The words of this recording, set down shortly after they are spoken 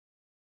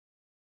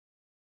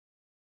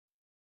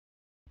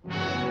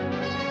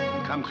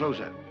Come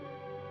closer.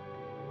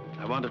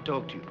 I want to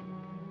talk to you.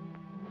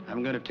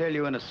 I'm going to tell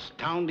you an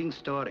astounding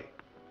story.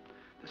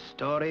 The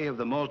story of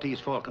the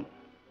Maltese Falcon.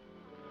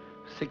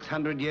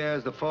 600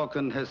 years, the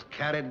Falcon has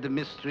carried the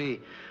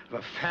mystery of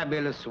a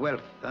fabulous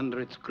wealth under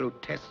its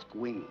grotesque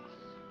wings.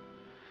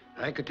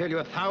 I could tell you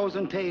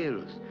 1,000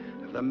 tales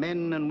of the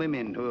men and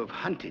women who have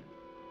hunted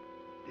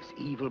this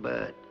evil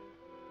bird.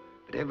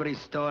 But every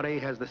story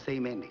has the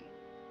same ending.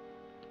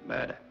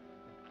 Murder.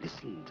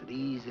 Listen to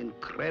these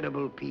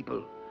incredible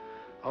people,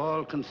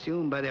 all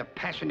consumed by their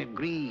passionate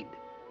greed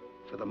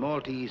for the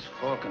Maltese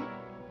Falcon.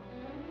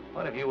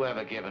 What have you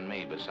ever given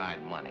me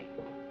beside money?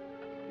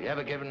 Have you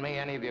ever given me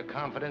any of your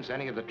confidence,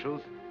 any of the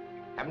truth?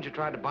 Haven't you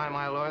tried to buy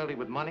my loyalty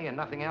with money and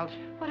nothing else?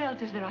 What else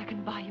is there I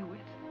can buy you with?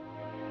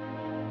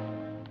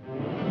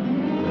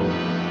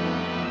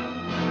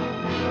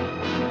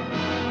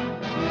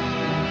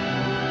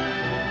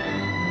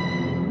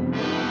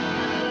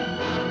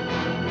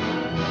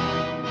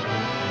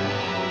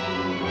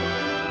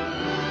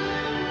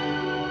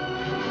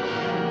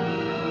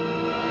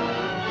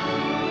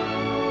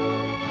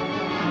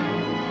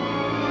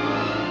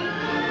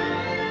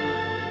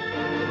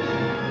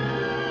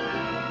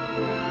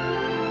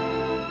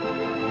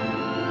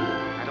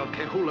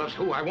 Who loves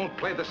who? I won't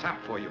play the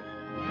sap for you.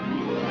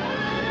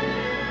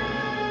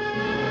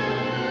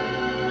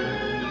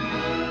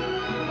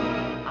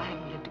 I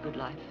haven't lived a good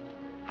life.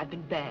 I've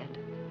been bad.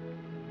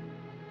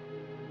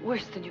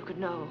 Worse than you could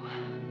know.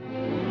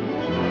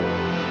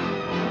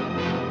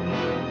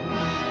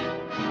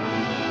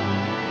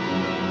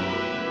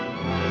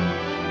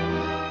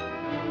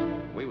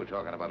 We were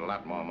talking about a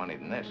lot more money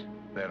than this.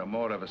 There are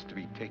more of us to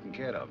be taken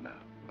care of now.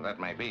 Well,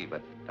 that may be,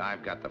 but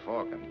I've got the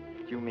Falcon.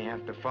 You may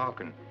have the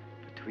Falcon,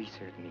 but we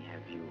certainly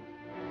have you.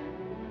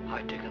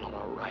 I've taken a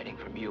lot of riding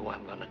from you.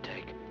 I'm gonna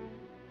take.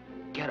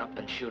 Get up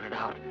and shoot it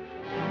out.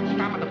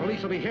 Stop it. The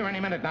police will be here any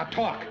minute. Now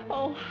talk.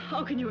 Oh,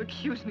 how can you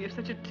accuse me of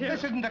such a terrible...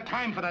 This isn't the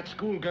time for that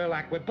schoolgirl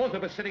act. We're both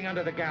of us sitting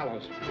under the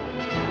gallows.